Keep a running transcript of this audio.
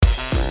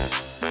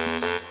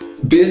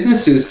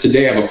Businesses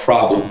today have a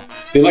problem.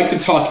 They like to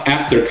talk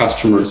at their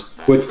customers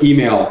with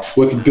email,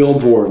 with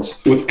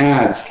billboards, with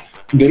ads.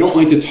 They don't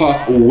like to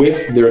talk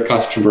with their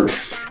customers.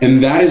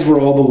 And that is where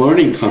all the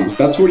learning comes.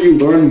 That's where you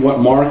learn what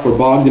Mark or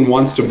Bogdan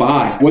wants to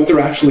buy, what they're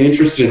actually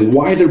interested in,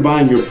 why they're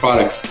buying your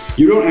product.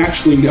 You don't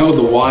actually know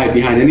the why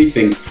behind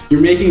anything. You're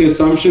making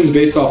assumptions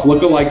based off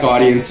lookalike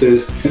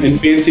audiences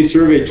and fancy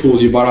survey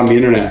tools you bought on the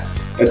internet.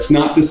 That's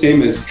not the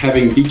same as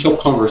having detailed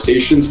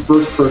conversations,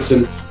 first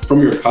person, from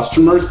your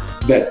customers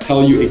that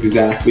tell you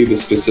exactly the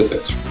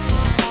specifics.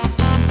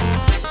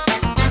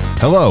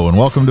 Hello and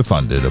welcome to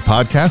Funded, a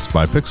podcast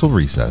by Pixel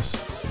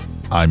Recess.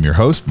 I'm your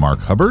host, Mark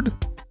Hubbard.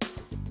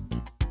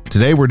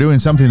 Today we're doing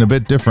something a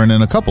bit different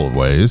in a couple of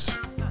ways.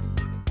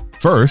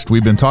 First,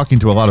 we've been talking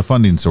to a lot of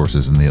funding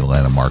sources in the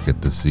Atlanta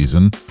market this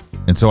season,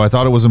 and so I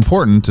thought it was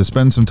important to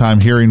spend some time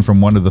hearing from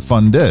one of the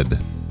funded.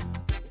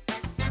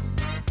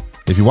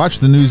 If you watched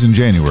the news in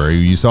January,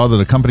 you saw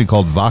that a company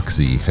called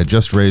Voxy had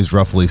just raised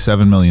roughly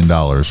 $7 million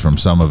from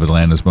some of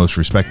Atlanta's most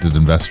respected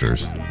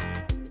investors.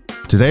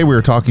 Today we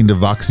are talking to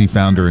Voxy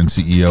founder and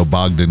CEO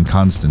Bogdan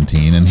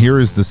Constantine, and here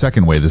is the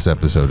second way this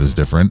episode is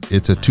different.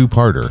 It's a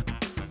two-parter.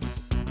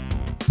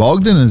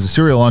 Bogdan is a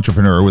serial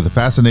entrepreneur with a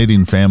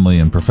fascinating family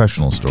and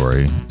professional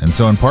story, and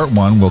so in part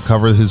one we'll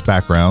cover his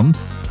background,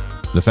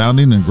 the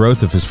founding and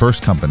growth of his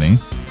first company,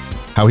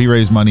 how he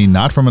raised money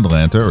not from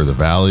Atlanta or the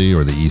Valley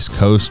or the East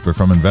Coast, but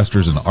from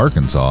investors in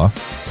Arkansas,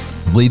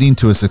 leading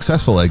to a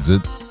successful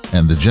exit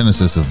and the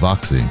genesis of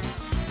Voxy.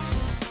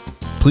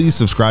 Please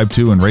subscribe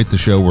to and rate the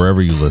show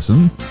wherever you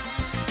listen.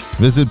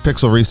 Visit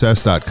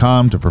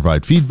pixelrecess.com to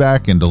provide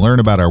feedback and to learn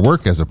about our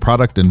work as a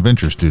product and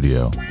venture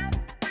studio.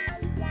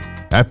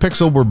 At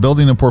Pixel, we're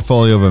building a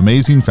portfolio of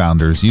amazing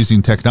founders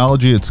using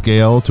technology at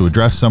scale to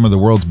address some of the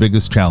world's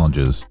biggest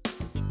challenges.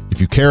 If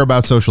you care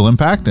about social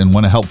impact and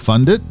want to help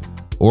fund it,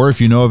 or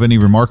if you know of any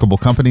remarkable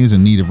companies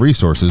in need of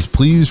resources,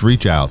 please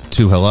reach out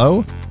to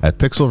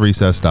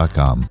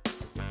hello@pixelrecess.com.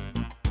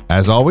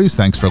 As always,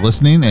 thanks for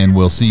listening, and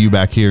we'll see you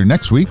back here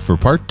next week for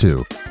part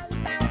two.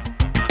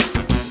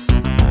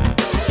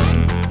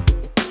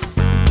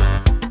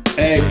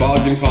 Hey,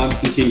 Bogdan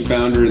Constantine,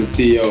 founder and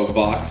CEO of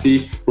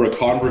Voxy. We're a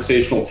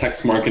conversational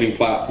text marketing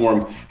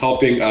platform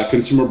helping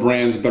consumer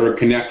brands better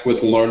connect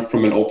with, learn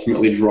from, and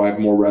ultimately drive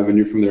more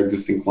revenue from their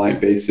existing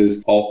client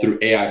bases, all through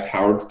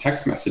AI-powered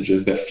text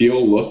messages that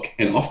feel, look,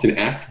 and often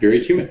act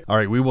very human. All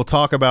right, we will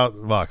talk about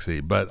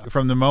Voxy, but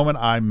from the moment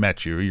I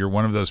met you, you're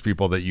one of those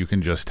people that you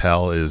can just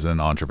tell is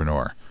an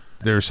entrepreneur.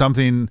 There's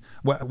something,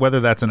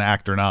 whether that's an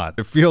act or not,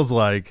 it feels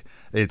like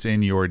it's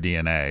in your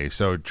DNA.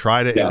 So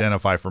try to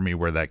identify for me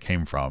where that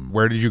came from.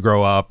 Where did you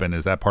grow up, and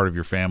is that part of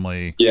your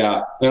family?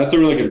 Yeah, that's a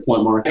really good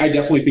point, Mark. I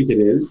definitely think it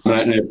is, and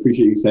I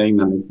appreciate you saying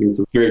that. I think it's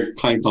a very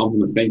kind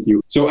compliment. Thank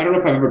you. So I don't know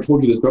if I've ever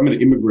told you this, but I'm an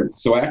immigrant.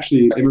 So I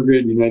actually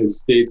immigrated to the United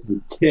States as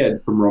a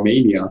kid from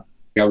Romania.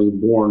 I was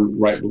born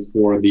right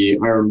before the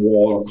Iron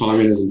Wall or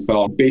communism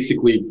fell.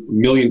 Basically,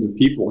 millions of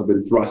people have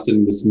been thrust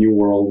into this new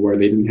world where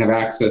they didn't have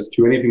access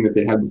to anything that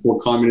they had before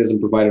communism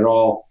provided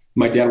all.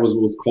 My dad was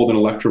what's called an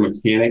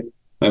electromechanic.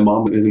 My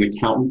mom is an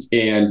accountant.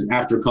 And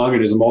after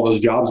communism, all those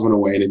jobs went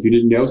away. And if you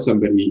didn't know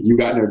somebody, you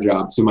got no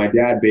job. So my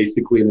dad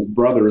basically and his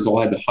brothers all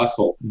had to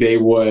hustle. They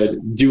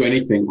would do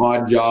anything,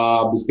 odd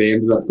jobs. They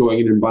ended up going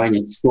in and buying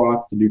a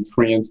truck to do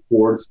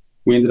transports.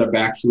 We ended up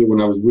actually, when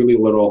I was really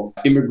little,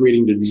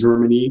 immigrating to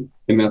Germany.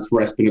 And that's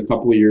where I spent a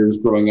couple of years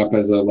growing up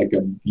as a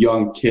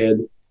young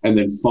kid. And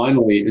then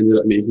finally ended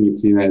up making it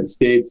to the United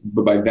States.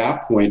 But by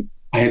that point,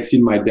 I had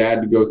seen my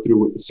dad go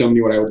through so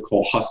many what I would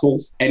call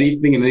hustles.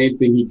 Anything and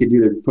anything he could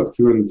do to put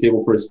food on the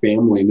table for his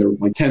family. And there were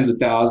like tens of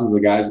thousands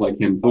of guys like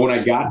him. But when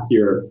I got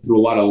here, through a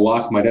lot of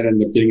luck, my dad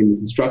ended up getting in the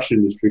construction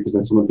industry because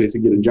that's the only place to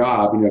get a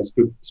job. I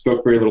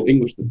spoke very little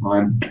English at the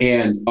time.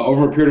 And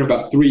over a period of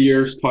about 3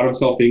 years, taught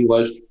himself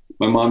English.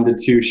 My mom did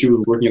too. She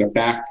was working at a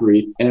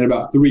factory. And in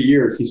about 3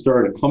 years, he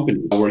started a company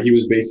where he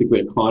was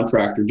basically a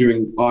contractor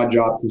doing odd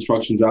job,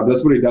 construction job.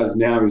 That's what he does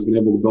now. He's been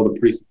able to build a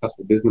pretty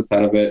successful business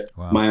out of it.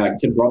 Wow. My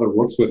kid brother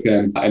works with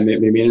him and they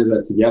manage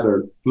that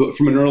together. But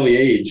from an early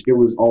age, it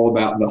was all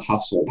about the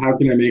hustle. How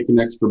can I make an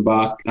extra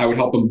buck? I would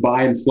help him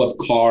buy and flip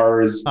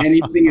cars,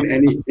 anything and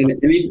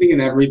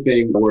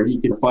everything where he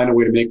could find a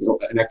way to make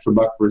an extra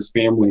buck for his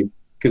family.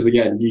 Because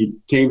again, he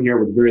came here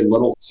with very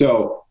little.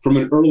 So from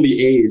an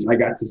early age, I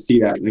got to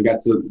see that. You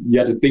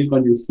had to think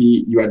on your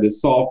feet, you had to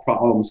solve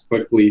problems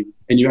quickly,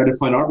 and you had to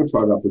find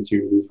arbitrage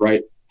opportunities,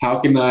 right? How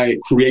can I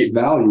create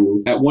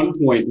value? At one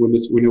point, when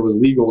it was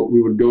legal,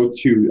 we would go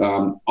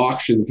to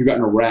auctions. If you got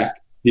in a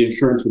wreck, the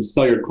insurance would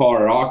sell your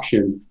car at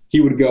auction. He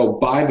would go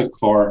buy the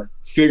car,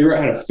 figure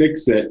out how to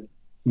fix it,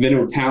 then it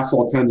would pass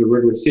all kinds of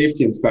rigorous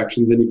safety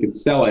inspections, and he could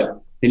sell it.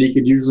 And he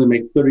could usually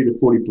make 30 to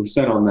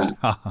 40% on that.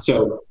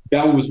 So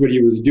that was what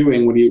he was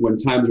doing when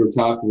times were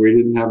tough, where he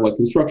didn't have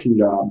construction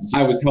jobs.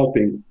 I was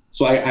helping.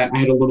 So I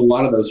had to learn a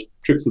lot of those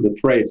tricks of the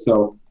trade.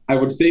 So I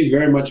would say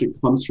very much it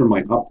comes from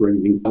my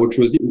upbringing, which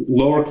was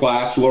lower middle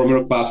class, whatever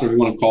you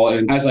want to call it.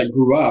 And as I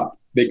grew up,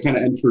 they kind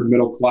of entered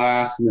middle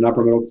class and then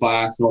upper middle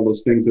class and all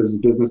those things as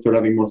business started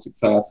having more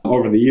success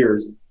over the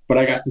years. but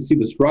I got to see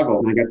the struggle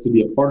and I got to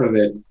be a part of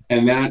it.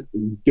 And that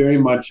very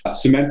much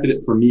cemented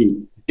it for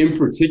me. In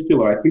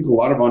particular, I think a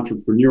lot of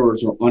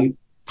entrepreneurs are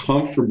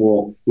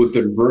uncomfortable with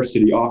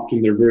adversity.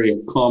 Often they're very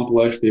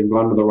accomplished. They've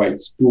gone to the right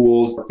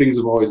schools. Things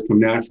have always come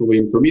naturally.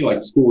 And for me,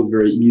 like, school was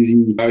very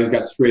easy. I always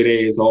got straight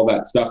A's, all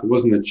that stuff. It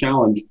wasn't a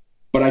challenge,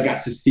 but I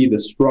got to see the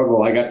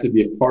struggle. I got to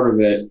be a part of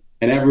it.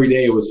 And every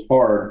day it was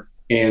hard.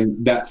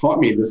 And that taught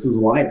me this is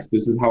life.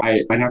 This is how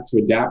I have to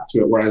adapt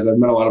to it. Whereas I've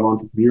met a lot of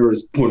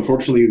entrepreneurs who,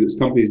 unfortunately, those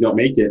companies don't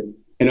make it.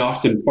 And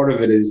often part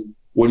of it is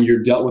when you're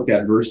dealt with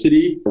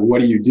adversity,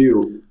 what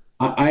do?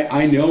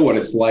 I know what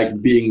it's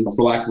like being,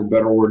 for lack of a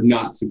better word,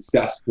 not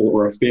successful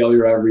or a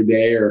failure every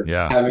day, or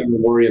having to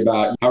worry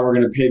about how we're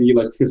going to pay the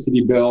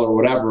electricity bill or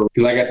whatever,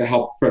 because I got to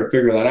help try to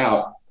figure that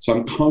out. So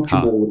I'm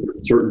comfortable with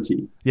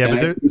uncertainty. Yeah,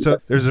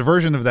 but there's a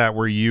version of that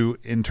where you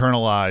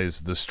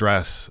internalize the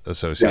stress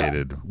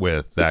associated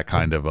with that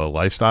kind of a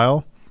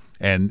lifestyle,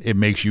 and it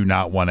makes you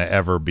not want to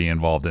ever be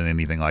involved in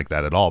anything like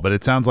that at all. But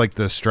it sounds like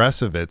the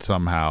stress of it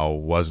somehow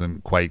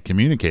wasn't quite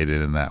communicated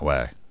in that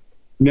way.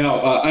 No,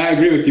 I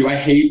agree with you. I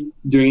hate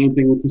doing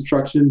anything with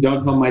construction.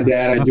 Don't tell my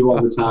dad. I do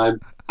all the time.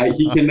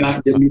 He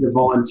cannot get me to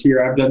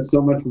volunteer. I've done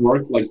so much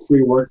work, like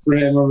free work for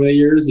him over the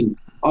years, and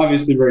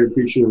obviously very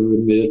appreciative of what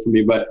he did for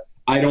me. But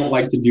I don't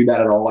like to do that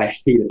at all. I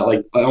hate it.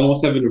 Like, I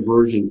almost have an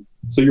aversion.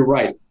 So you're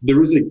right.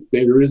 There is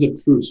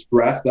a true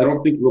stress that I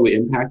don't think really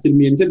impacted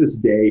me. And to this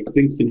day,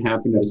 things can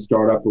happen at a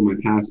startup or my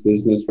past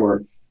business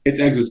where it's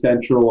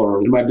existential,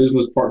 or my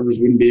business partners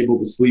wouldn't be able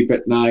to sleep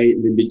at night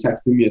and they'd be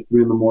texting me at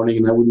 3 a.m.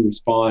 and I wouldn't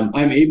respond.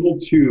 I'm able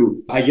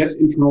to, I guess,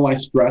 internalize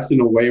stress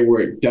in a way where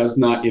it does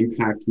not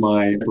impact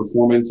my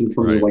performance in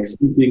terms of like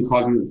sleeping,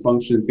 cognitive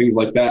function, and things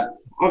like that.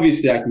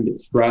 Obviously, I can get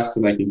stressed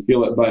and I can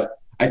feel it, but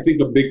I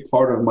think a big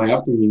part of my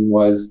upbringing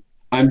was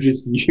I'm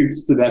just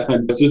used to that.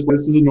 It's just,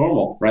 this is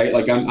normal, right?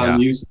 Like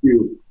I'm used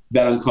to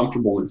that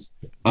uncomfortableness.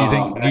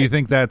 Do you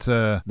think that's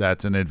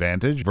an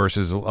advantage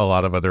versus a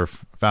lot of other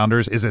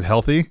founders? Is it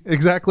healthy?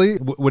 Exactly.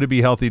 Would it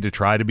be healthy to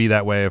try to be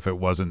that way if it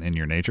wasn't in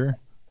your nature?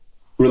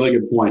 Really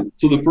good point.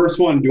 So the first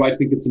one, do I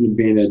think it's an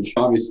advantage?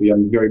 Obviously,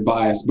 I'm very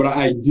biased, but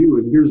I do,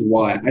 and here's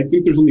why. I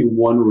think there's only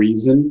one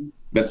reason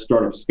that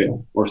startups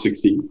fail or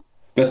succeed.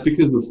 That's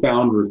because the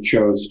founder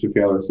chose to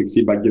fail or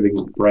succeed by giving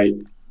up, right?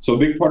 So a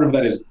big part of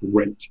that is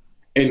grit.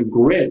 And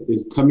grit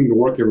is coming to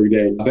work every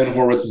day. Ben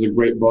Horowitz has a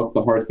great book,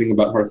 The Hard Thing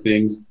About Hard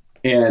Things.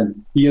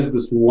 And he has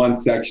this one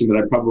section that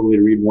I probably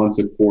read once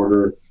a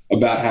quarter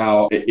about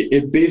how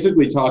it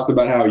basically talks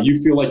about how you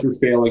feel like you're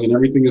failing and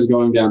everything is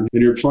going down,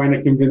 and you're trying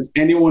to convince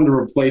anyone to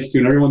replace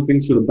you, and everyone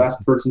thinks you're the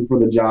best person for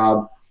the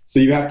job.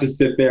 So you have to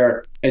sit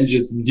there and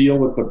just deal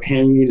with the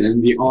pain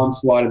and the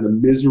onslaught and the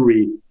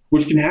misery,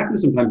 which can happen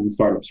sometimes in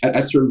startups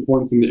at certain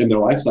points in their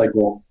life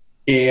cycle.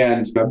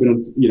 And I've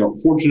been,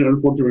 fortunate,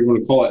 unfortunately, we're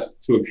going to call it,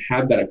 to have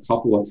had that a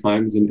couple of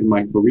times in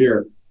my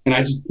career. And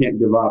I just can't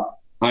give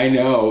up. I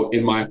know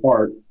in my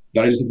heart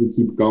that I just have to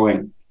keep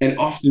going. And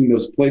often in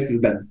those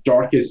places, that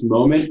darkest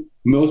moment,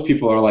 most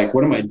people are like,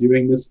 what am I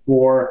doing this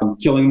for? I'm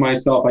killing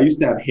myself. I used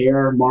to have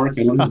hair, Mark.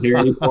 I don't have hair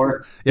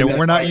anymore.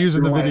 We're not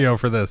using the video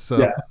for this.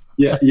 So.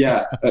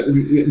 Yeah.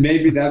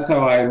 Maybe that's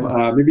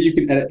how maybe you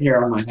can edit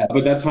hair on my head,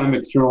 but that's how I'm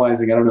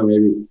externalizing. I don't know,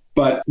 maybe.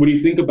 But when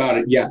you think about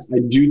it, yes, I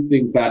do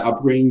think that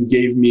upbringing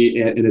gave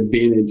me an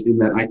advantage in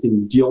that I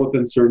can deal with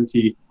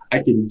uncertainty. I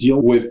can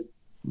deal with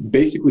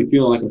basically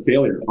feeling like a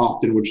failure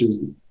often, which is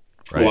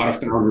a lot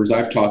of founders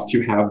I've talked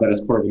to have that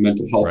as part of a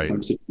mental health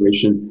type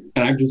situation.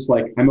 And I'm just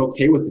like, I'm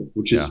okay with it,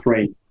 which is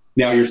strange.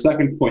 Now, your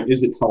second point,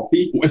 is it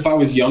healthy? If I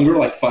was younger,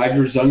 like 5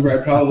 years younger,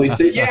 I'd probably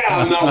say,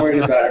 I'm not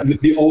worried about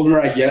it. The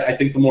older I get, I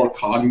think the more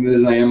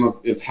cognizant I am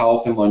of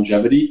health and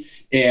longevity.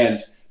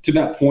 And to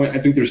that point, I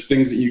think there's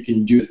things that you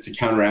can do to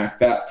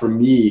counteract that. For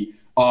me,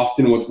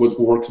 often what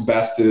works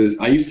best is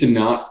I used to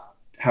not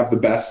have the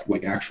best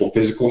like actual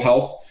physical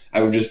health.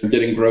 I would just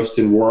get engrossed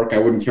in work. I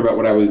wouldn't care about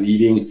what I was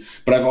eating.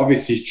 But I've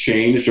obviously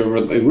changed over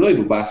really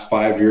the last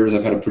 5 years.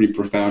 I've had a pretty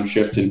profound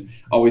shift and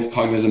always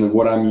cognizant of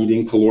what I'm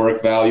eating,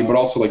 caloric value, but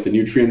also like the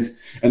nutrients.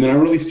 And then I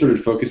really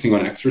started focusing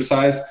on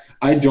exercise.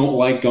 I don't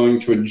like going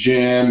to a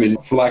gym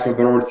and, for lack of a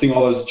better word, seeing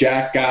all those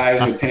jack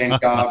guys with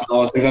tank tops and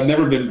all those things.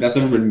 That's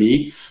never been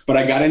me. But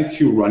I got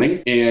into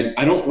running, and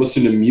I don't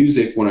listen to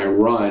music when I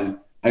run.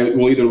 I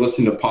will either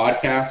listen to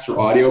podcasts or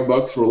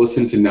audiobooks or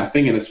listen to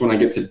nothing, and it's when I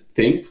get to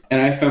think.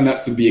 And I found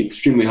that to be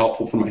extremely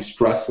helpful for my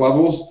stress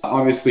levels.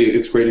 Obviously,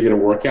 it's great to get a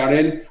workout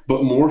in,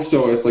 but more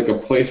so it's like a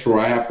place where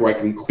I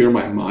can clear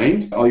my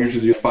mind. I'll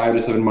usually do 5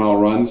 to 7 mile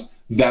runs.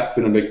 That's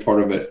been a big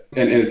part of it.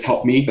 And it's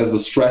helped me as the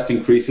stress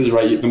increases,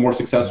 right? The more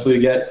successful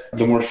you get,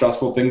 the more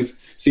stressful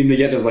things seem to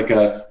get. There's like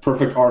a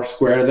perfect R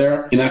square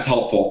there, and that's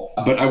helpful.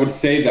 But I would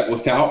say that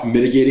without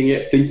mitigating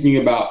it, thinking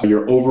about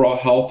your overall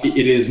health,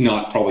 it is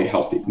not probably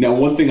healthy. Now,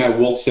 one thing I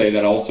will say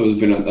that also has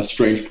been a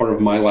strange part of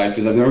my life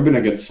is I've never been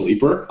a good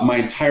sleeper. My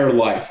entire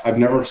life, I've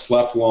never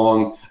slept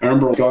long. I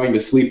remember going to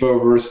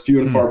sleepovers, few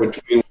and far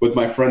between, with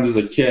my friends as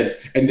a kid,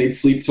 and they'd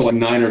sleep till like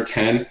 9 or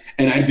 10,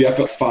 and I'd be up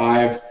at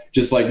 5,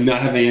 just like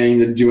not having anything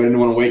to do. I didn't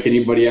want to wake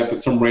anybody up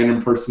at some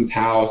random person's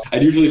house.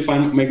 I'd usually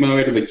make my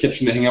way to the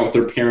kitchen to hang out with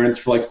their parents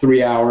for like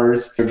 3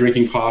 hours, or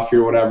drinking coffee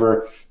or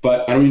whatever.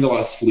 But I don't need a lot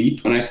of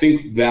sleep. And I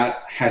think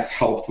that has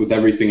helped with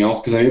everything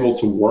else because I'm able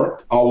to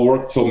work. I'll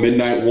work till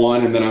midnight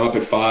 1, and then I'm up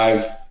at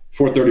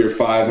 4:30 or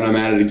 5, and I'm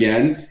at it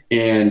again.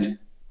 And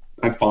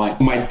I'm fine.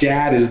 My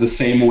dad is the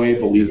same way,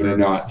 believe it or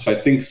not. So I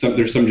think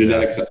there's some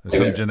genetics.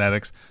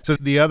 Genetics. So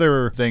the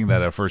other thing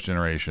that a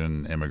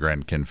first-generation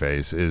immigrant can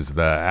face is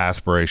the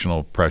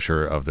aspirational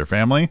pressure of their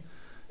family.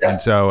 Yeah.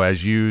 And so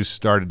as you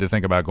started to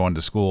think about going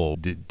to school,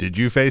 did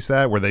you face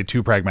that? Were they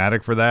too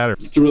pragmatic for that?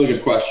 It's a really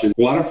good question.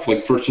 A lot of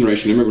like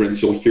first-generation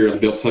immigrants, you'll hear,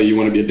 they'll tell you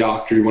want to be a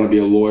doctor, you want to be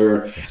a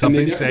lawyer.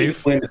 Something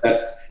safe.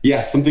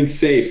 Yeah, something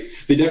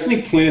safe. They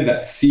definitely planted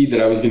that seed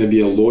that I was going to be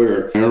a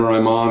lawyer. I remember my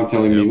mom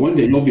telling me, one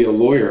day you'll be a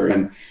lawyer.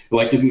 And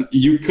like,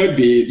 you could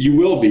be, you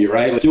will be,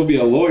 right? Like, you'll be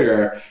a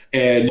lawyer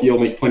and you'll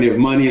make plenty of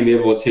money and be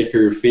able to take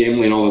care of your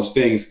family and all those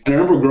things. And I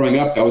remember growing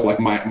up, that was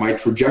like my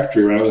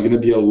trajectory, right? I was going to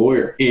be a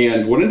lawyer.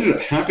 And what ended up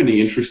happening,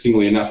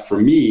 interestingly enough for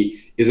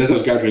me, is as I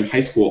was graduating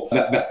high school,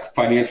 that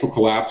financial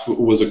collapse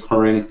was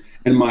occurring.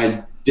 And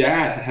my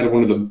dad had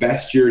one of the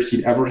best years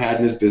he'd ever had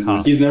in his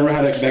business. He's never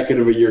had that good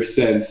of a year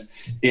since.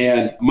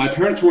 And my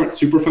parents weren't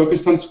super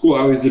focused on school. I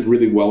always did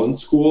really well in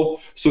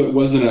school. So it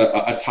wasn't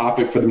a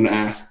topic for them to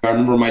ask. I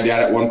remember my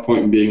dad at one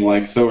point being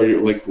like, so are you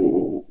like,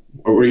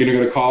 are you going to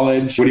go to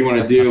college? What do you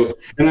want to do?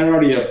 And I'd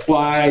already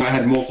applied. I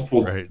had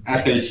multiple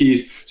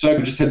SATs. So I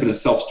just had been a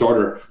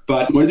self-starter.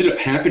 But what ended up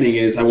happening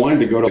is I wanted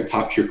to go to a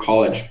top-tier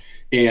college.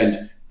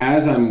 And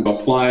as I'm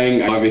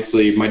applying,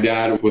 obviously my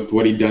dad, with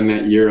what he'd done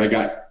that year, I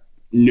got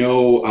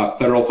no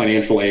federal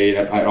financial aid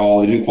at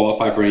all. I didn't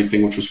qualify for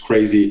anything, which was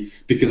crazy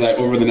because I,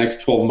 over the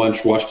next 12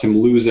 months, watched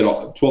him lose it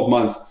all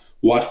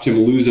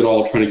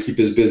trying to keep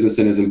his business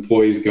and his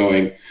employees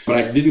going. But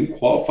I didn't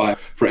qualify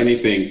for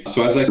anything.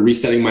 So I was like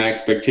resetting my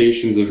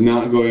expectations of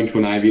not going to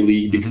an Ivy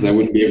League because I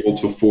wouldn't be able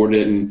to afford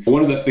it. And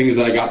one of the things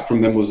that I got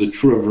from them was a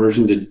true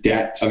aversion to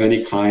debt of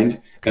any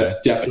kind.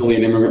 That's definitely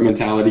an immigrant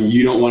mentality.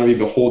 You don't want to be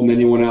beholden to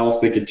anyone else.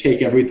 They could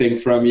take everything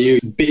from you.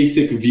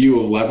 Basic view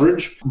of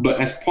leverage.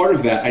 But as part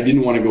of that, I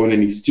didn't want to go into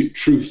any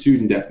true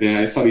student debt. And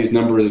I saw these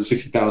numbers of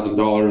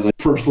 $60,000. I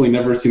personally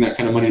never seen that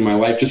kind of money in my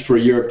life just for a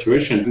year of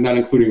tuition, not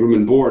including room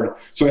and board.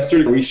 So I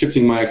started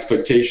reshifting my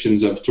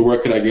expectations of to where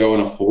could I go on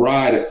a full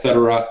ride, et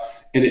cetera.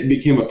 And it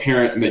became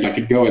apparent that I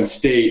could go in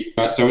state.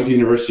 So I went to the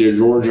University of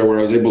Georgia, where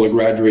I was able to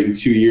graduate in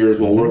 2 years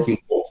while working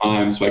full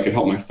time so I could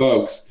help my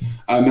folks.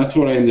 That's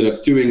what I ended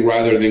up doing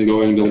rather than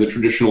going to the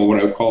traditional, what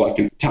I would call like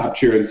a top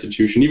tier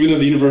institution. Even though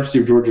the University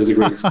of Georgia is a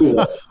great school,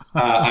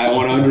 I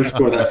want to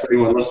underscore that for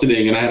anyone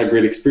listening. And I had a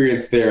great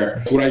experience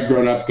there. What I'd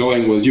grown up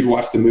going was you'd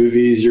watch the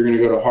movies, you're going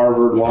to go to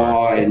Harvard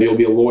Law and you'll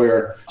be a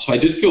lawyer. So I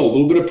did feel a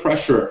little bit of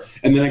pressure.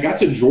 And then I got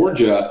to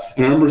Georgia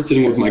and I remember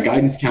sitting with my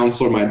guidance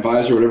counselor, my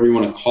advisor, whatever you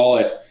want to call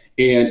it.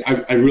 And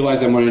I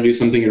realized I wanted to do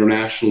something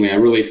internationally. I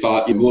really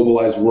thought in a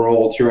globalized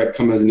world, here I'd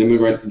come as an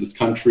immigrant to this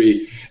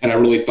country, and I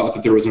really thought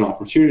that there was an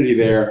opportunity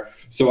there.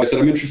 So I said,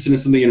 I'm interested in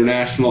something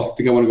international. I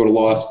think I want to go to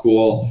law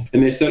school.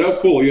 And they said, oh,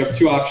 cool, you have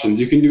two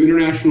options. You can do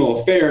international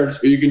affairs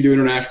or you can do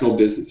international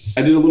business.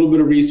 I did a little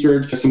bit of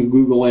research, some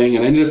Googling,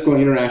 and I ended up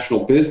going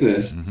international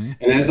business.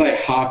 And as I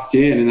hopped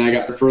in and I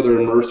got further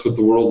immersed with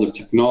the worlds of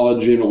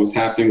technology and what was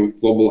happening with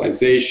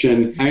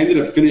globalization, I ended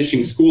up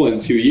finishing school in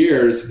 2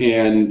 years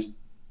and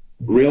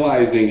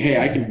realizing, hey,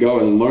 I could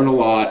go and learn a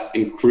lot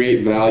and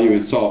create value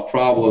and solve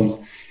problems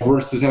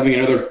versus having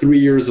another 3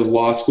 years of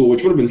law school,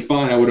 which would have been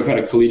fine. I would have had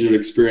a collegiate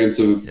experience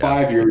of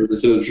 5 years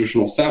instead of the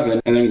traditional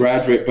 7 and then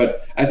graduate.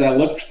 But as I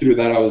looked through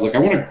that, I was like, I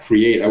want to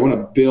create, I want to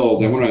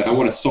build, I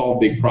want to solve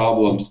big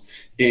problems.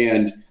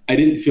 And I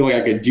didn't feel like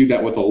I could do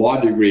that with a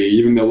law degree,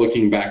 even though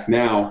looking back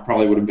now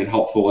probably would have been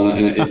helpful.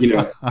 And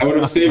I would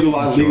have saved a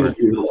lot of legal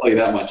fees, I'll tell you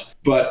that much.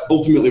 But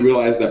ultimately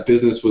realized that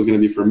business was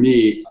going to be for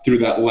me through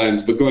that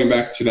lens. But going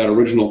back to that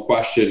original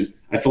question,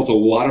 I felt a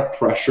lot of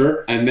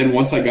pressure. And then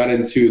once I got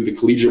into the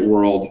collegiate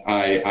world,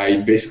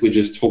 I basically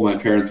just told my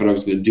parents what I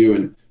was going to do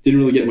and didn't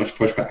really get much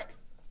pushback,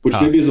 which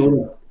maybe is a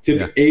little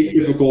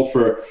atypical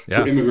for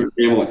immigrant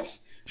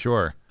families.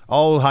 Sure.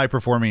 All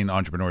high-performing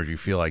entrepreneurs, you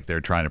feel like they're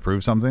trying to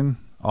prove something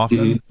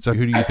often. So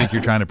who do you think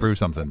you're trying to prove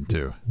something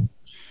to?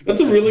 That's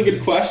a really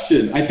good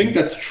question. I think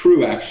that's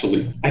true,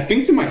 actually. I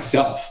think to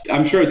myself.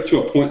 I'm sure to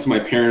a point to my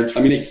parents. I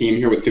mean, I came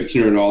here with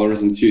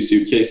 $1,500 in 2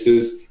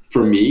 suitcases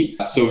for me.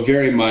 So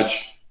very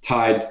much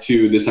tied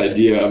to this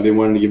idea of they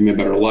wanted to give me a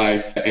better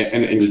life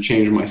and to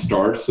change my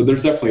stars. So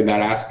there's definitely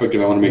that aspect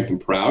of I want to make them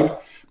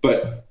proud.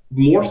 But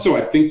more so,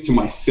 I think to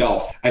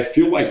myself, I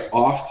feel like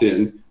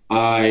often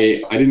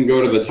I didn't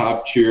go to the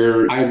top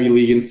tier Ivy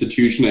League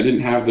institution. I didn't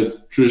have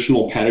the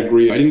traditional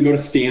pedigree. I didn't go to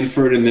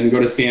Stanford and then go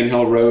to Sand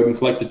Hill Road and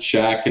collect a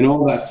check and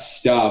all that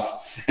stuff.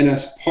 And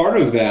as part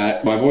of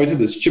that, I've always had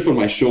this chip on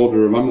my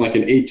shoulder of I'm like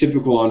an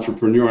atypical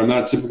entrepreneur. I'm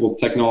not a typical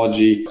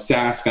technology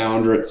SaaS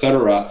founder, et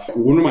cetera.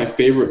 One of my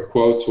favorite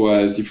quotes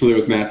was, you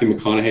familiar with Matthew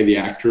McConaughey, the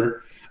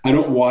actor? I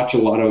don't watch a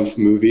lot of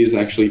movies,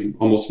 actually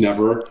almost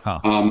never.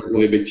 I'm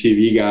really a big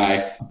TV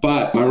guy.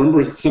 But I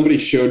remember somebody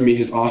showed me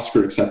his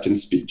Oscar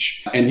acceptance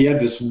speech. And he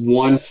had this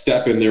one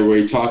step in there where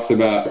he talks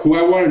about who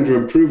I wanted to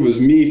improve was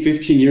me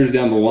 15 years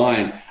down the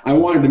line. I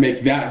wanted to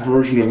make that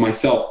version of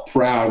myself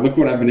proud. Look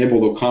what I've been able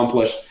to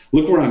accomplish.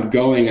 Look where I'm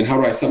going and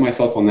how do I set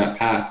myself on that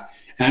path.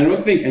 And I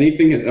don't think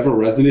anything has ever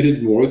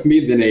resonated more with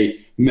me than a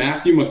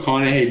Matthew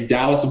McConaughey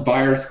Dallas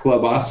Buyers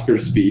Club Oscar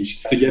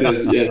speech, to get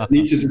as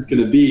niche as it's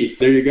going to be.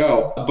 There you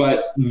go.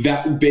 But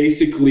that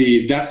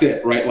basically, that's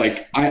it, right?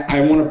 Like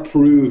I want to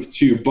prove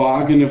to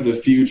Bogan of the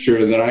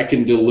future that I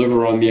can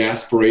deliver on the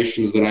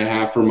aspirations that I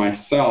have for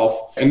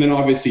myself. And then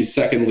obviously,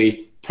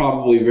 secondly,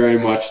 probably very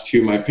much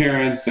to my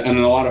parents and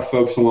a lot of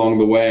folks along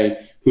the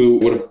way who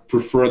would have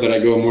preferred that I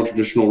go a more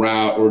traditional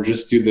route or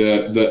just do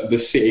the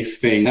safe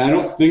thing. And I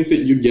don't think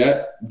that you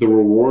get the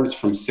rewards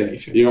from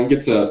safe. You don't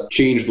get to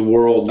change the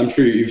world. I'm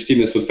sure you've seen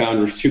this with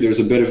founders too. There's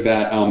a bit of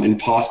that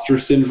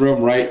imposter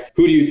syndrome, right?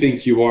 Who do you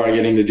think you are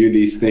getting to do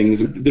these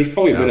things? There's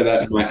probably a bit of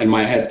that in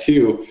my head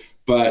too.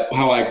 But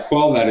how I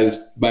quell that is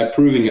by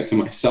proving it to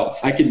myself.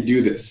 I can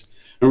do this.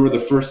 I remember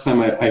the first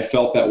time I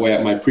felt that way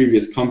at my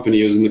previous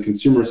company. It was in the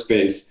consumer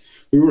space.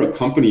 We were a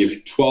company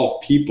of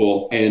 12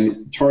 people,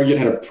 and Target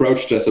had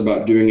approached us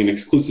about doing an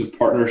exclusive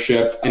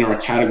partnership in our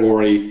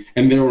category.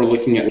 And they were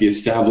looking at the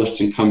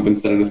established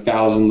incumbents that had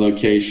 1,000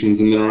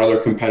 locations, and then our other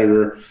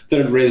competitor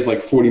that had raised like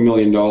 $40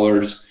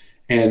 million.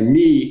 And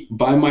me,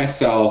 by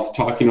myself,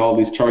 talking to all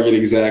these Target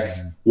execs,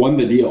 won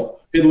the deal.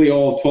 Piddly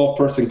old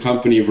 12-person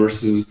company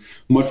versus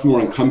much more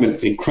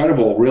incumbents,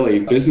 incredible, really,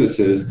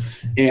 businesses.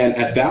 And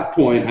at that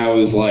point, I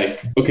was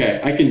like,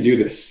 okay, I can do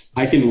this.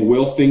 I can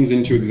will things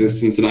into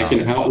existence, and I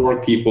can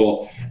outwork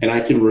people, and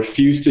I can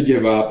refuse to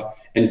give up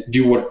and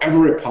do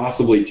whatever it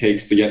possibly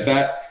takes to get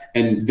that.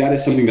 And that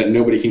is something that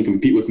nobody can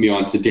compete with me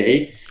on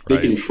today. They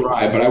can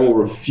try, but I will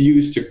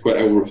refuse to quit.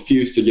 I will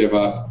refuse to give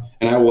up,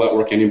 and I will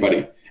outwork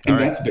anybody. And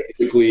that's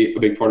basically a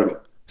big part of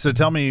it. So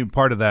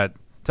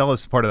tell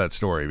us part of that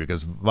story,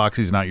 because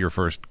Voxy's not your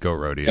first Goat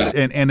Rodeo.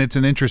 Yeah. And it's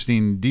an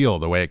interesting deal,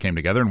 the way it came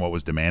together and what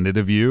was demanded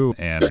of you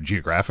and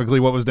geographically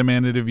what was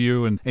demanded of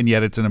you. And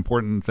yet it's an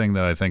important thing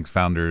that I think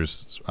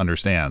founders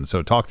understand.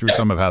 So talk through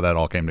some of how that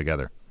all came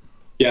together.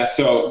 Yeah,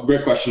 so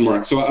great question,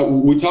 Mark. So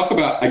we talk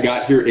about I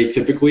got here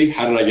atypically.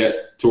 How did I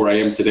get to where I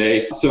am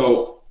today?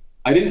 So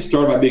I didn't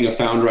start by being a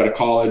founder at a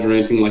college or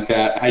anything like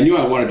that. I knew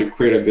I wanted to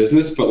create a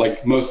business, but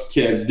like most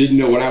kids, didn't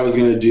know what I was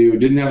going to do,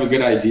 didn't have a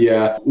good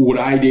idea. Would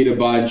I date a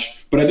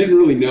bunch? But I didn't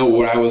really know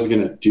what I was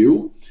going to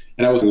do.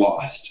 And I was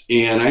lost.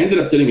 And I ended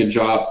up getting a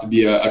job to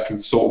be a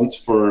consultant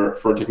for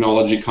a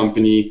technology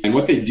company. And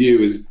what they do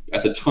is,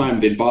 at the time,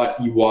 they bought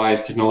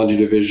EY's technology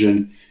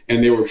division,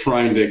 and they were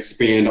trying to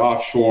expand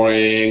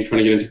offshoring, trying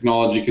to get into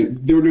technology.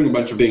 They were doing a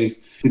bunch of things.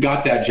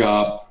 Got that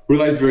job.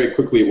 Realized very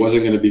quickly it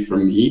wasn't going to be for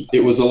me.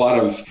 It was a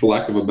lot of, for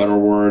lack of a better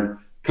word,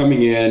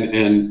 coming in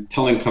and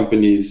telling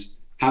companies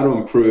how to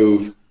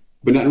improve,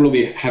 but not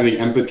really having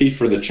empathy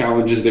for the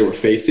challenges they were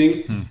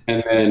facing,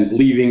 and then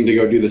leaving to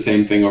go do the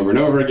same thing over and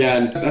over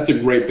again. That's a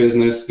great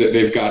business that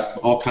they've got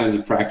all kinds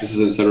of practices,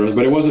 et cetera,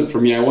 but it wasn't for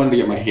me. I wanted to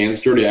get my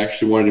hands dirty. I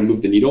actually wanted to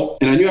move the needle,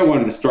 and I knew I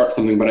wanted to start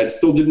something, but I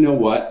still didn't know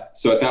what.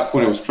 So at that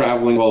point I was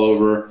traveling all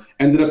over,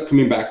 ended up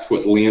coming back to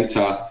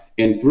Atlanta,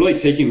 and really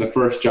taking the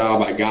first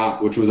job I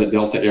got, which was at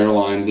Delta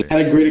Airlines. I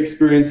had a great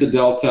experience at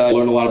Delta. I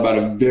learned a lot about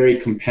a very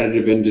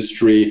competitive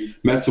industry,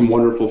 met some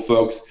wonderful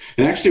folks.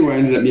 And actually where I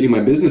ended up meeting my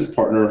business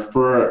partner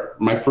for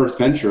my first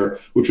venture,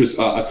 which was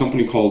a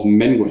company called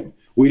Menguin.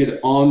 We did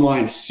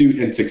online suit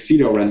and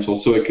tuxedo rental.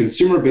 So a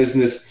consumer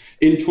business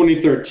in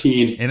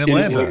 2013 in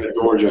Atlanta,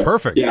 Georgia.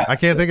 Perfect. Yeah. I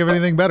can't think of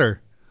anything better.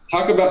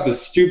 Talk about the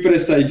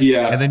stupidest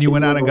idea. And then you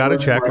went out and got a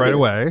check right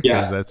away.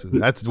 Yeah.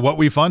 That's what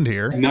we fund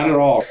here. Not at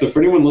all. So for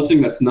anyone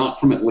listening that's not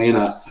from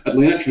Atlanta,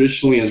 Atlanta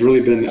traditionally has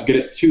really been good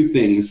at two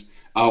things.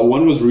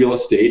 One was real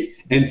estate,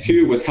 and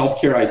two was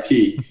healthcare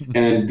IT.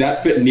 And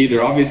that fit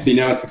neither. Obviously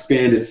now it's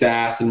expanded to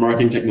SaaS and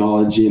marketing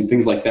technology and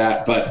things like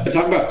that. But I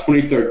talk about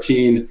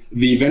 2013,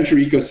 the venture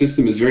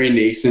ecosystem is very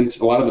nascent.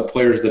 A lot of the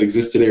players that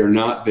exist today are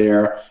not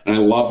there. And I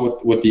love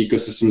what the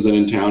ecosystem's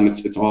in town.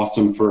 It's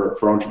awesome for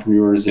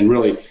entrepreneurs and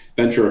really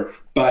venture,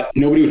 but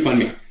nobody would fund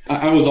me.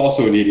 I was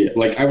also an idiot.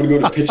 Like I would go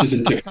to pitches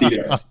in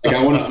tuxedos. Like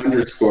I want to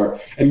underscore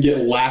and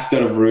get laughed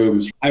out of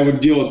rooms. I would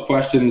deal with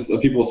questions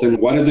of people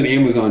saying, why doesn't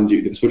Amazon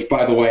do this? Which,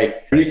 by the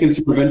way, any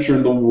consumer venture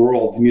in the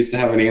world needs to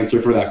have an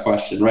answer for that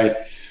question, right?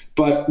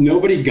 But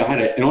nobody got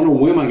it. And on a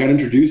whim, I got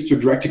introduced to a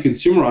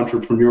direct-to-consumer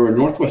entrepreneur in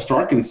Northwest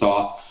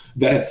Arkansas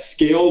that had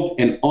scaled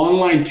an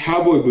online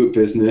cowboy boot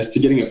business to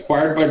getting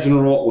acquired by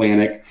General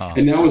Atlantic,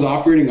 and now was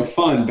operating a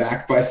fund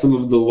backed by some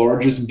of the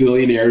largest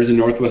billionaires in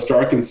Northwest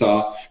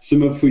Arkansas,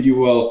 some of who you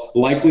will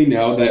likely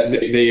know that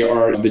they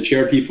are the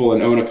chair people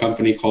and own a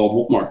company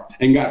called Walmart,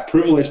 and got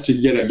privileged to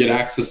get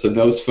access to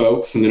those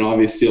folks. And then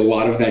obviously a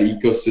lot of that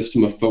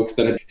ecosystem of folks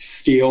that had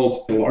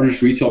scaled the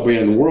largest retail brand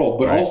in the world,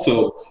 but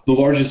also the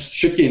largest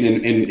chicken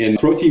and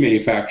protein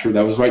manufacturer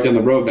that was right down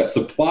the road that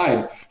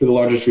supplied to the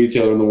largest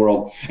retailer in the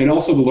world, and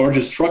also the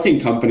largest trucking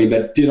company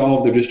that did all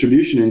of their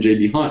distribution in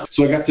J.B. Hunt.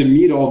 So I got to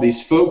meet all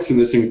these folks in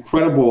this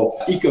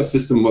incredible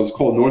ecosystem, what was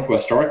called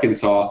Northwest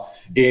Arkansas,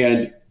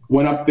 and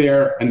went up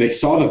there and they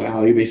saw the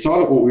value. They saw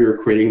what we were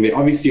creating. They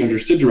obviously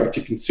understood direct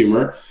to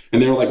consumer.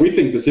 And they were like, we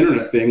think this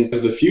internet thing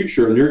is the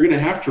future and you're going to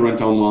have to rent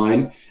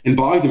online. And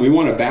Bogdan, we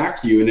want to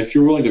back you. And if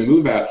you're willing to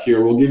move out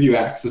here, we'll give you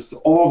access to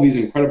all of these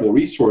incredible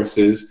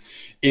resources.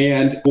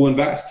 And we'll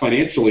invest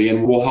financially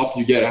and we'll help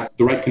you get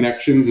the right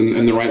connections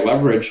and the right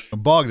leverage.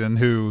 Bogdan,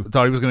 who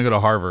thought he was going to go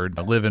to Harvard,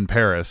 live in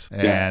Paris,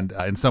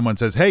 and someone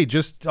says, hey,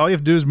 just all you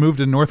have to do is move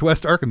to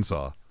Northwest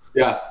Arkansas.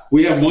 Yeah,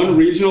 we have one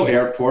regional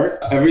airport.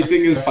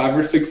 Everything is 5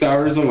 or 6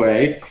 hours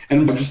away,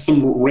 and just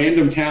some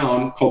random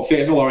town called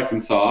Fayetteville,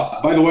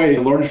 Arkansas. By the way,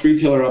 the largest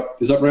retailer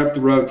is right up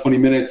the road, 20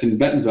 minutes in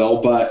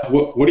Bentonville. But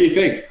what do you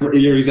think?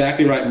 You're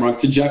exactly right, Mark.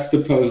 To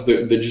juxtapose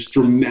the just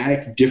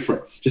dramatic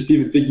difference, just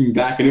even thinking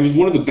back, and it was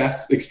one of the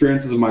best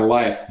experiences of my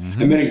life.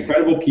 Mm-hmm. I met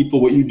incredible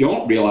people. What you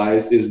don't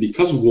realize is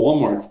because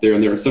Walmart's there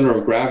and they're a center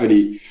of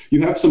gravity,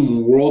 you have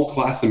some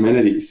world-class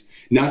amenities,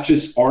 not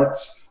just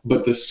arts,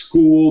 but the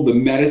school, the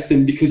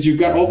medicine, because you've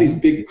got all these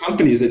big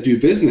companies that do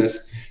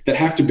business that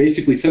have to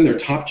basically send their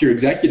top tier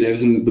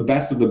executives and the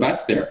best of the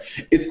best there.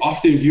 It's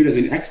often viewed as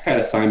an expat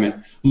assignment.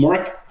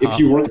 Mark, if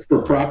he works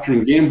for Procter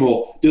 &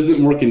 Gamble,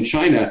 doesn't work in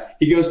China,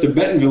 he goes to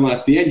Bentonville and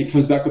at the end he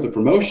comes back with a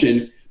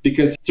promotion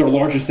because it's our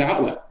largest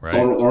outlet. Right.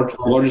 It's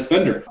our largest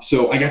vendor.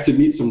 So I got to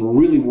meet some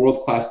really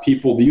world-class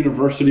people. The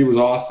university was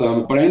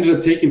awesome, but I ended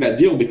up taking that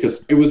deal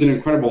because it was an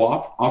incredible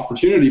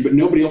opportunity, but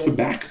nobody else would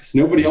back us.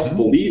 Nobody else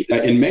believed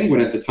that in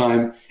Menguin at the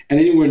time and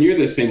anywhere near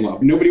the same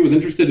level. Nobody was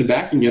interested in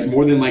backing it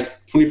more than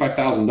like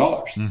 $25,000.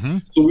 Mm-hmm.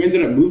 So we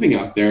ended up moving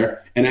out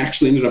there and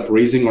actually ended up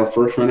raising our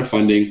first round of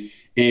funding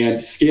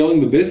and scaling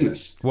the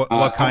business.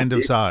 What kind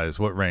of size?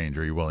 What range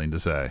are you willing to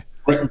say?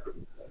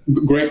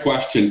 Great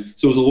question.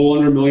 So it was a little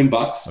under $1 million.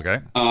 Okay.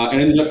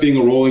 It ended up being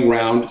a rolling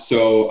round.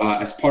 So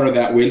as part of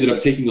that, we ended up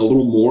taking a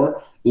little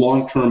more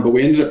long term, but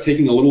we ended up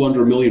taking a little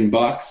under $1 million.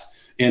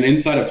 And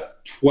inside of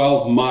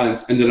 12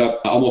 months, ended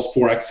up almost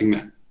 4xing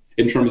that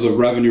in terms of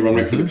revenue run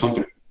rate for the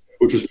company,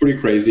 which was pretty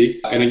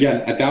crazy. And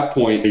again, at that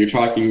point, you're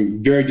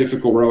talking very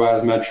difficult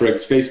ROAS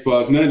metrics,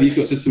 Facebook, none of the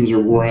ecosystems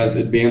were as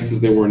advanced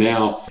as they were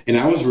now. And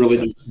I was really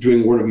just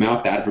doing word of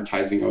mouth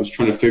advertising. I was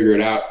trying to figure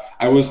it out.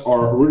 I was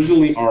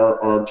originally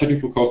our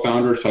technical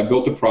co-founder, so I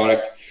built the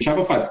product.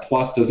 Shopify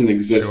Plus doesn't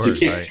exist. You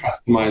can't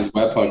customize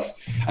webhooks.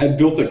 I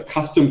built a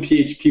custom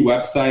PHP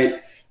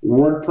website,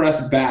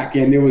 WordPress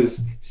backend. It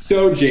was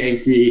so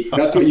janky.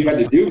 That's what you had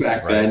to do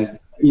back then.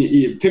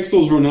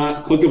 Pixels were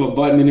not click of a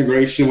button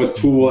integration with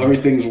Tool.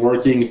 Everything's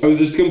working. It was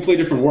just a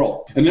completely different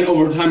world. And then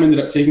over time, ended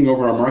up taking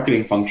over our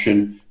marketing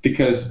function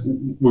because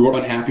we were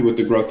unhappy with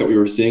the growth that we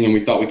were seeing and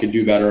we thought we could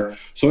do better.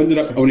 So ended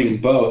up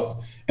owning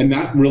both. And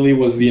that really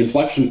was the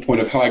inflection point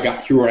of how I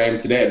got here where I am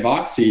today at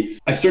Voxy.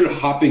 I started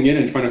hopping in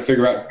and trying to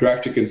figure out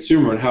direct to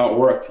consumer and how it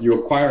worked. You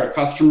acquire a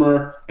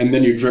customer and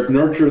then you drip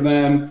nurture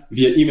them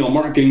via email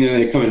marketing and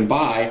then they come and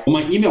buy. Well,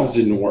 my emails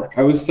didn't work.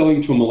 I was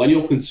selling to a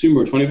millennial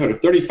consumer, 25 to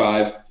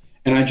 35,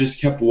 and I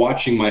just kept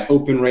watching my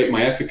open rate,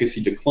 my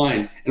efficacy decline.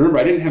 And remember,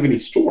 I didn't have any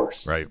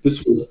stores. Right.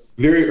 This was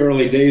very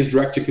early days,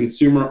 direct to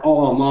consumer,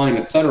 all online,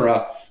 et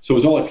cetera. So it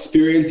was all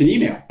experience and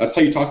email. That's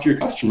how you talk to your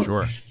customer.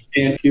 Sure.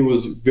 And it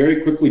was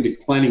very quickly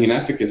declining in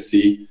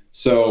efficacy.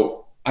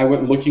 So I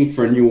went looking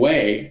for a new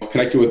way of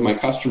connecting with my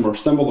customer,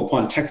 stumbled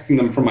upon texting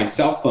them from my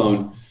cell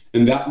phone.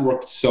 And that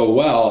worked so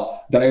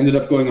well that I ended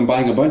up going and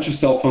buying a bunch of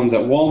cell phones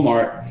at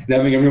Walmart and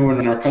having everyone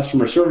in our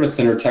customer service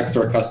center text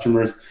our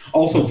customers.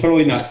 Also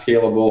totally not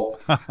scalable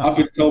up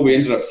until we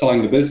ended up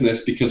selling the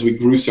business because we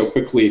grew so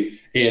quickly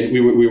and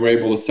we were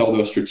able to sell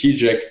to a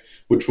strategic,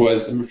 which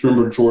was, if you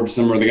remember George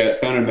Zimmer, the guy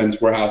that founded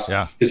Men's Warehouse,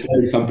 his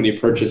holding company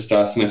purchased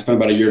us. And I spent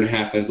about 1.5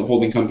 years as the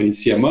holding company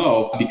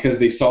CMO because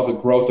they saw the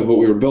growth of what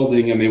we were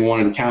building and they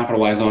wanted to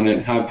capitalize on it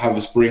and have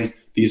us bring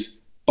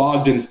these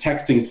Bogdan's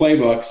texting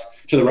playbooks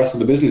to the rest of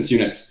the business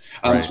units.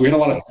 So we had a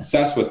lot of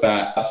success with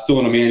that, still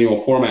in a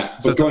manual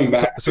format. But going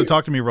back. So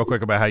talk to me real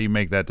quick about how you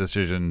make that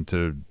decision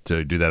to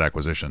do that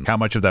acquisition. How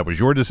much of that was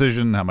your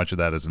decision? How much of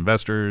that is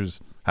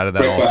investors? How did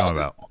that all come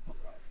about?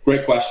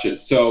 Great question.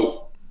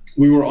 So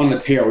we were on a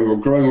tear. We were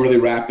growing really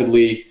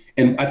rapidly.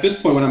 And at this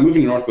point, when I'm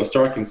moving to Northwest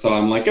Arkansas,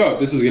 I'm like, oh,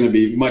 this is going to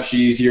be much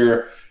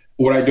easier.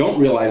 What I don't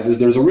realize is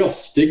there's a real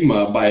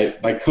stigma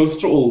by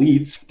coastal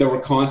elites that were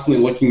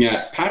constantly looking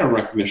at pattern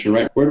recognition,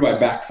 right? Where do I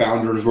back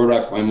founders? Where do I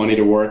put my money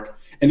to work?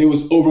 And it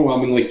was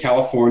overwhelmingly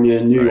California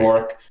and New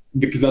York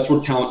because that's where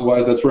talent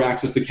was. That's where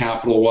access to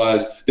capital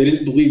was. They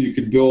didn't believe you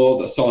could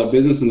build a solid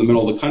business in the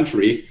middle of the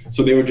country.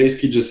 So they would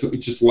basically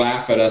just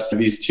laugh at us,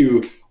 these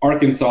two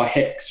Arkansas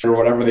hicks or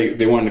whatever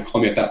they wanted to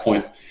call me at that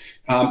point.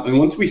 And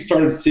once we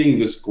started seeing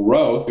this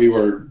growth, we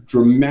were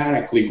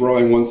dramatically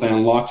growing once I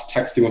unlocked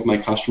texting with my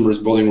customers,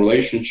 building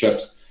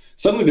relationships.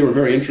 Suddenly they were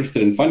very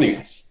interested in funding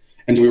us.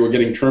 And we were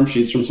getting term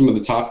sheets from some of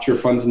the top tier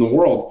funds in the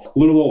world,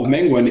 little old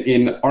Menguin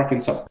in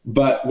Arkansas.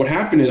 But what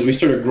happened is we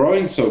started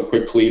growing so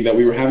quickly that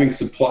we were having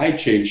supply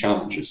chain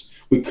challenges.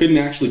 We couldn't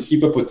actually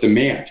keep up with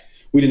demand.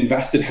 We'd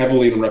invested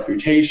heavily in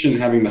reputation,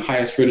 having the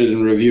highest rated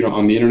and reviewed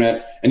on the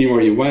internet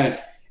anywhere you went.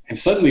 And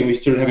suddenly we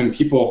started having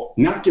people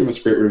not give us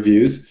great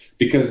reviews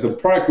because the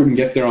product wouldn't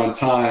get there on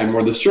time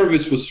or the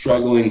service was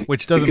struggling.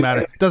 Which doesn't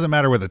matter. It doesn't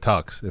matter with a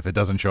tux if it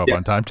doesn't show up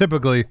on time.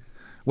 Typically,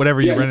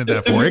 whatever you rented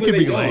that for, it could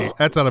be late.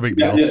 That's not a big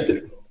deal. Yeah,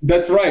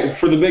 that's right.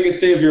 For the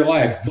biggest day of your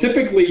life.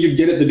 Typically, you'd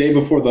get it the day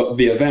before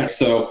the event.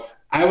 So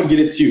I would get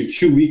it to you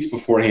 2 weeks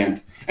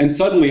beforehand. And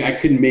suddenly I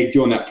couldn't make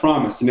good on that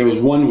promise. And it was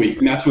 1 week.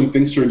 And that's when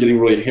things started getting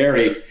really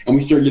hairy. And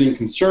we started getting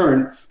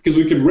concerned because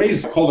we could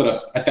raise, called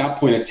it at that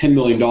point, a $10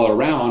 million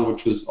round,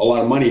 which was a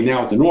lot of money.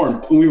 Now it's the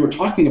norm. When we were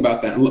talking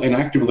about that and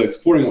actively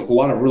exploring it with a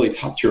lot of really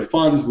top tier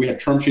funds, we had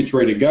term sheets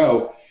ready to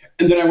go.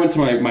 And then I went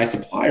to my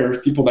suppliers,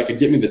 people that could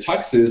get me the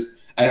tuxes.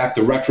 I'd have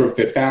to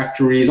retrofit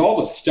factories, all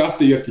the stuff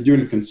that you have to do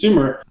in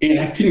consumer. And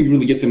I couldn't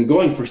really get them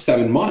going for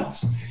 7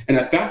 months. And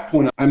at that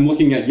point, I'm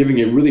looking at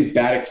giving a really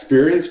bad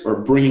experience or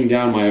bringing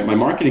down my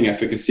marketing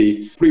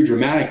efficacy pretty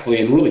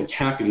dramatically and really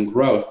capping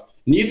growth,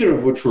 neither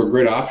of which were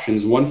great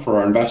options, one for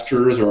our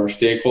investors or our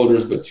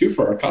stakeholders, but two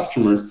for our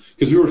customers,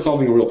 because we were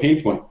solving a real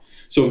pain point.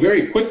 So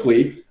very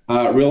quickly,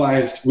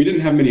 realized we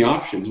didn't have many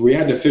options. We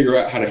had to figure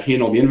out how to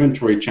handle the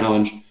inventory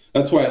challenge.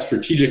 That's why a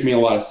strategic made a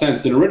lot of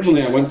sense. And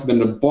originally I went to them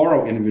to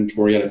borrow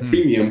inventory at a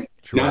premium,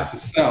 not to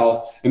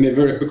sell. And they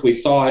very quickly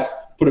saw it,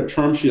 put a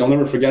term sheet. I'll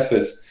never forget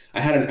this.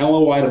 I had an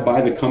LOI to buy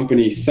the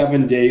company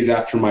 7 days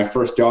after my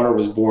first daughter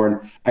was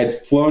born.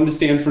 I'd flown to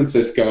San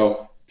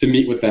Francisco to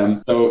meet with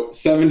them. So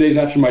 7 days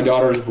after my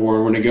daughter was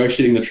born, we're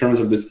negotiating the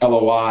terms of this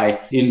LOI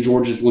in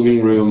George's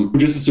living room.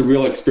 Just a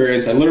surreal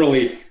experience. I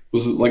literally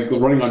was like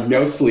running on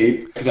no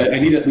sleep because I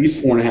need at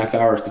least 4.5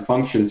 hours to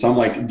function. So I'm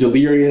like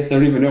delirious. I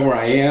don't even know where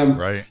I am.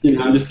 Right.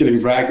 I'm just getting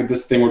dragged at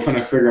this thing. We're trying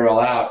to figure it all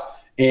out.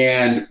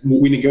 And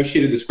we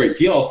negotiated this great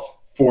deal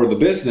for the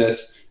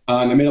business.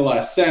 It made a lot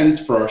of sense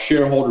for our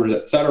shareholders,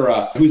 et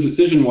cetera. Whose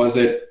decision was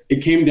it?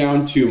 It came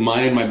down to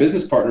mine and my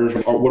business partners.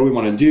 What do we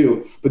want to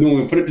do? But then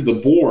when we put it to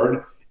the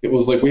board, it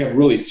was like we have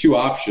really two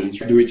options.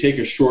 Do we take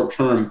a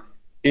short-term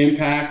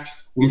impact?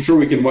 I'm sure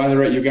we can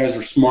weather it. You guys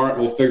are smart.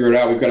 We'll figure it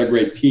out. We've got a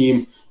great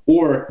team.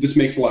 Or this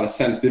makes a lot of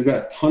sense. They've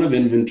got a ton of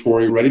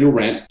inventory ready to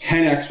rent,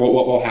 10x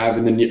what we'll have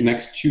in the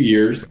next 2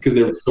 years because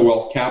they're so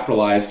well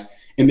capitalized.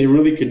 And they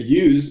really could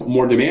use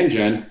more demand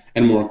gen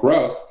and more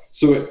growth.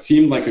 So it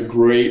seemed like a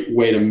great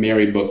way to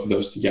marry both of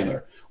those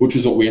together, which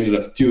is what we ended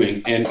up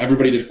doing. And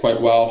everybody did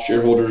quite well.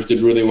 Shareholders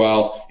did really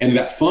well. And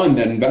that fund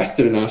that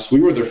invested in us, we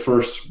were their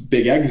first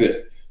big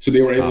exit. So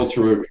they were able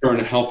to return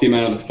a healthy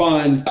amount of the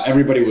fund.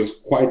 Everybody was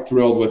quite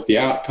thrilled with the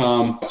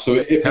outcome.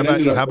 So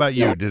how about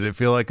you? Did it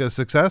feel like a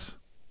success?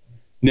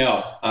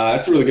 No,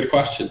 that's a really good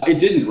question. It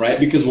didn't, right?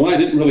 Because one, I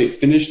didn't really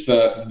finish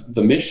the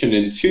mission,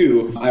 and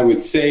two, I would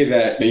say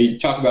that you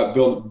talk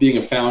about being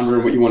a founder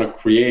and what you want to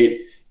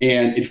create,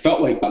 and it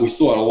felt like we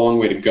still had a long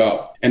way to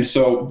go. And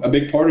so a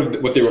big part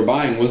of what they were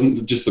buying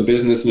wasn't just the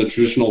business in a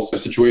traditional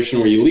situation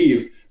where you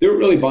leave. They were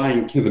really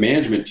buying the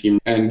management team,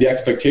 and the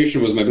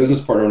expectation was my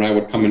business partner and I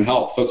would come and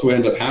help. So that's what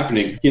ended up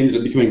happening. He ended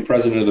up becoming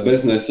president of the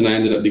business, and I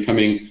ended up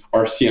becoming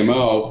our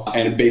CMO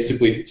and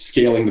basically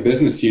scaling the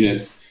business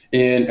units.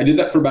 And I did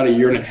that for about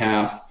 1.5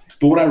 years.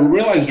 But what I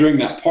realized during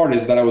that part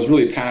is that I was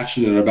really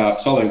passionate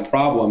about solving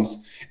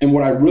problems. And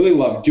what I really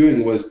loved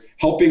doing was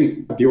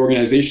helping the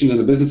organizations and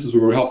the businesses we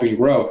were helping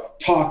grow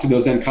talk to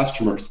those end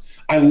customers.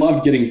 I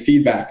loved getting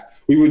feedback.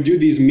 We would do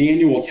these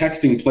manual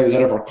texting plays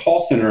out of our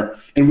call center,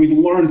 and we'd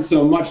learn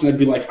so much. And I'd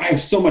be like, I have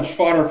so much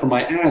fodder for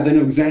my ads. I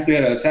know exactly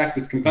how to attack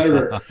this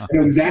competitor. I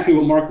know exactly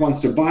what Mark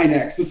wants to buy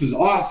next. This is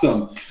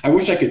awesome. I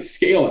wish I could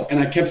scale it. And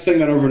I kept saying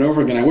that over and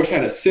over again. I wish I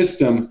had a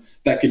system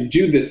that could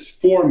do this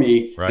for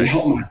me and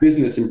help my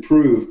business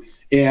improve.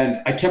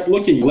 And I kept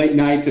looking late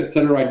nights, et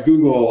cetera. I'd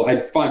Google,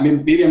 I'd find,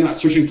 maybe I'm not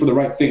searching for the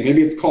right thing.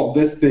 Maybe it's called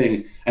this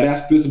thing. I'd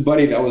ask this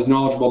buddy that was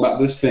knowledgeable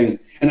about this thing.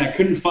 And I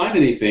couldn't find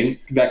anything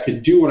that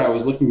could do what I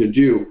was looking to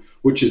do,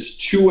 which is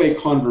two-way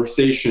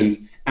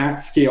conversations at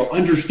scale,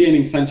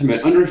 understanding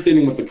sentiment,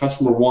 understanding what the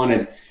customer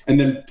wanted, and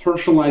then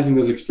personalizing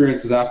those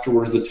experiences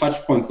afterwards, the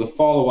touch points, the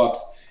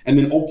follow-ups, and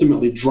then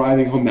ultimately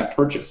driving home that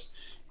purchase.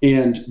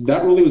 And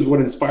that really was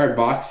what inspired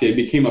Voxy. I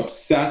became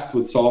obsessed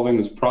with solving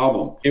this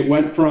problem. It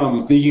went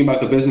from thinking about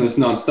the business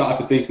nonstop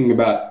to thinking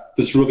about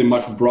this really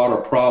much broader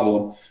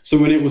problem. So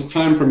when it was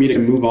time for me to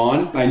move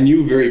on, I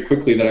knew very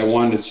quickly that I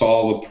wanted to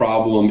solve a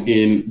problem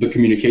in the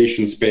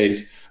communication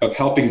space of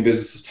helping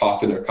businesses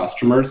talk to their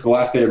customers. The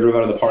last day I drove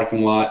out of the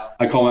parking lot,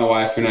 I called my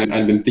wife and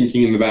I'd been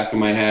thinking in the back of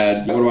my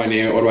head, what do I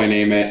name it? What do I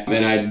name it?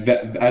 And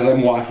as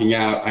I'm walking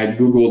out, I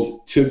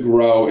Googled to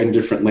grow in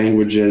different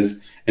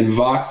languages. And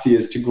Voxy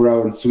is to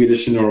grow in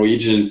Swedish and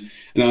Norwegian.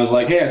 And I was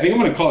like, hey, I think I'm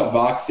going to call it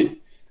Voxy.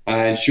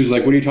 And she was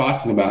like, what are you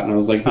talking about? And I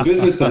was like, the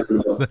business that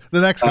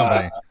the next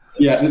company.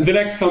 The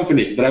next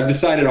company that I've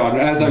decided on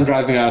as I'm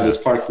driving out of this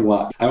parking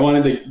lot. I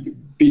wanted to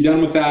be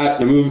done with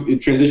that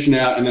and transition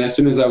out. And then as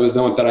soon as I was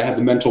done with that, I had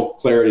the mental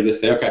clarity to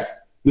say, okay,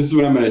 this is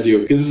what I'm going to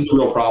do because this is a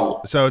real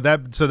problem. So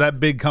that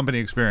big company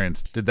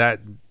experience, did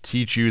that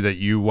teach you that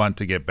you want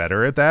to get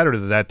better at that, or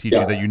did that teach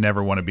you that you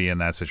never want to be in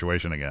that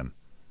situation again?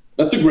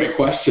 That's a great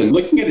question.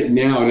 Looking at it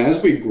now, and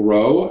as we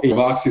grow,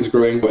 Voxy is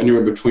growing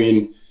anywhere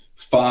between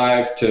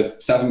 5 to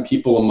 7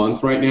 people a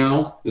month right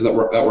now is that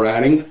we're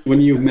adding.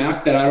 When you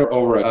map that out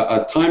over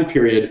a time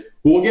period,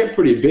 we'll get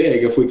pretty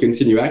big if we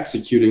continue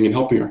executing and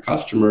helping our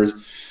customers.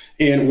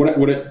 And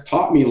what it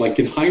taught me, like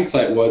in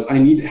hindsight, was I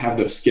need to have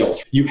those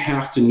skills. You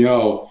have to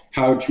know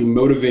how to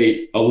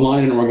motivate,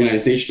 align an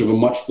organization of a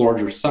much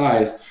larger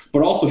size,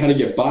 but also how to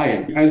get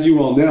buy-in. As you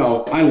all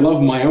know, I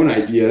love my own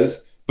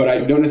ideas, but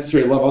I don't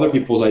necessarily love other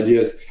people's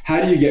ideas.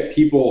 How do you get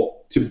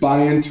people to buy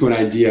into an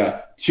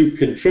idea, to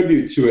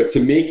contribute to it, to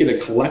make it a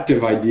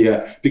collective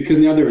idea, because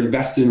now they're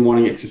invested in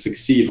wanting it to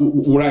succeed?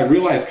 What I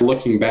realized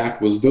looking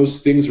back was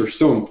those things are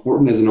so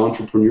important as an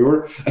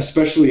entrepreneur,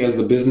 especially as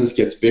the business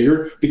gets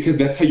bigger, because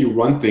that's how you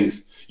run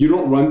things. You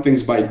don't run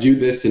things by do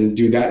this and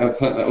do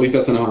that. At least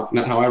that's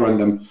not how I run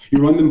them.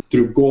 You run them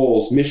through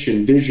goals,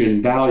 mission,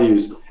 vision,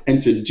 values.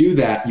 And to do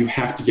that, you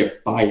have to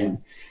get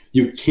buy-in.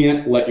 You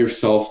can't let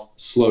yourself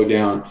slow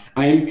down.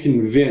 I am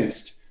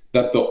convinced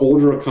that the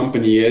older a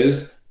company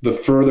is, the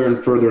further and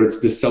further it's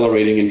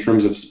decelerating in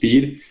terms of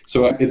speed.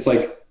 So it's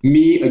like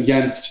me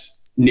against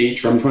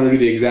nature. I'm trying to do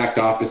the exact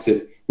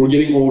opposite. We're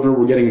getting older,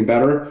 we're getting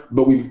better,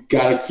 but we've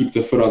got to keep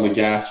the foot on the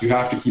gas. You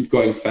have to keep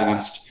going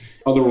fast.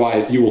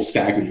 Otherwise, you will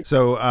stagnate.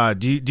 So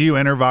do you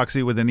enter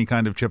Voxy with any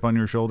kind of chip on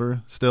your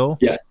shoulder still?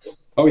 Yes.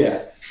 Oh,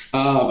 yeah.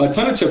 A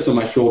ton of chips on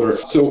my shoulder.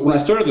 So when I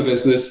started the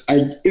business,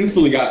 I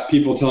instantly got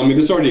people telling me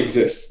this already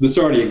exists. This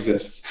already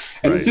exists.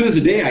 And right. To this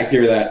day, I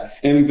hear that.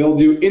 And they'll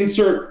do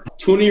insert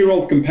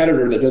 20-year-old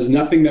competitor that does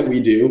nothing that we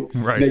do,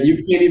 right, that you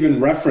can't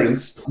even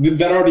reference,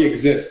 that already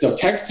exists. So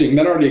texting,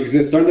 that already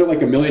exists. Aren't there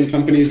like a million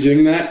companies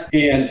doing that?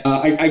 And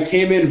I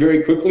came in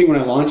very quickly when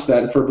I launched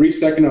that. And for a brief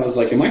second, I was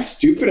like, am I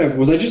stupid?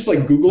 Was I just like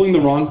Googling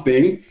the wrong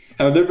thing?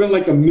 Have there been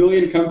like a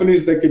million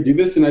companies that could do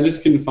this and I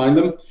just couldn't find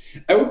them?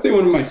 I would say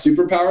one of my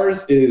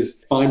superpowers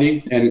is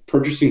finding and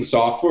purchasing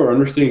software or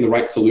understanding the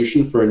right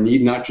solution for a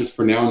need, not just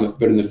for now,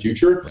 but in the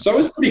future. So I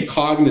was pretty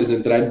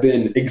cognizant that I'd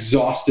been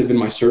exhaustive in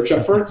my search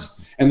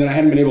efforts and that I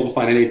hadn't been able to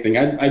find anything.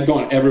 I'd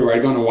gone everywhere.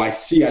 I'd gone to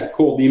YC. I'd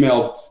cold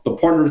emailed the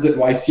partners at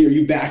YC. Are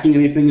you backing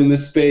anything in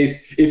this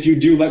space? If you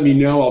do, let me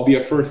know. I'll be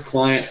a first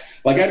client.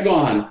 Like I'd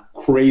gone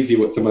crazy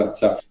with some of that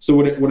stuff. So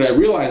what I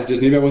realized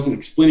is maybe I wasn't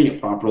explaining it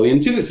properly.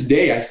 And to this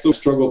day, I still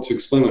struggle to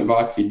explain what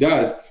Voxy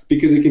does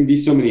because it can be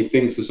so many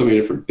things to so many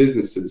different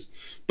businesses.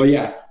 But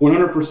yeah,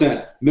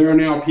 100%. There are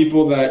now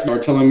people that are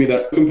telling me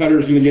that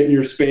competitors are going to get in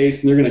your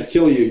space and they're going to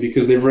kill you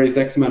because they've raised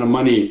X amount of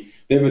money.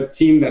 They have a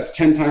team that's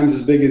 10 times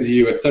as big as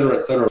you, et cetera,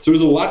 et cetera. So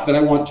there's a lot that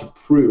I want to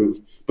prove.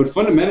 But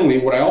fundamentally,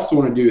 what I also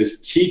want to do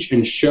is teach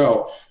and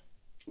show.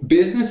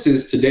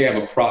 Businesses today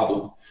have a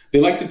problem. They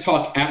like to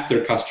talk at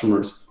their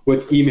customers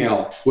with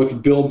email,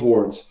 with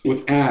billboards,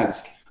 with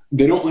ads.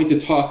 They don't like to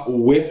talk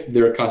with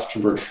their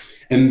customers.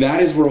 And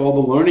that is where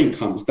all the learning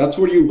comes. That's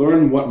where you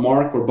learn what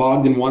Mark or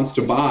Bogdan wants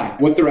to buy,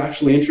 what they're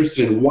actually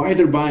interested in, why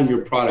they're buying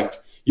your product.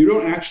 You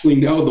don't actually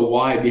know the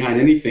why behind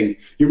anything.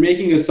 You're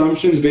making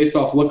assumptions based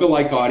off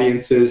lookalike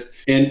audiences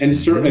and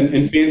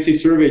fancy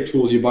survey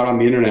tools you bought on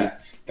the internet.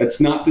 That's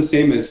not the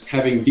same as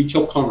having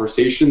detailed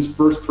conversations,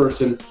 first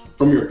person,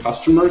 from your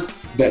customers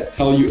that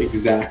tell you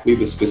exactly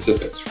the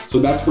specifics. So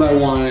that's what I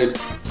wanted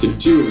to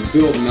do and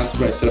build, and that's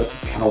what I set up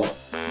to power.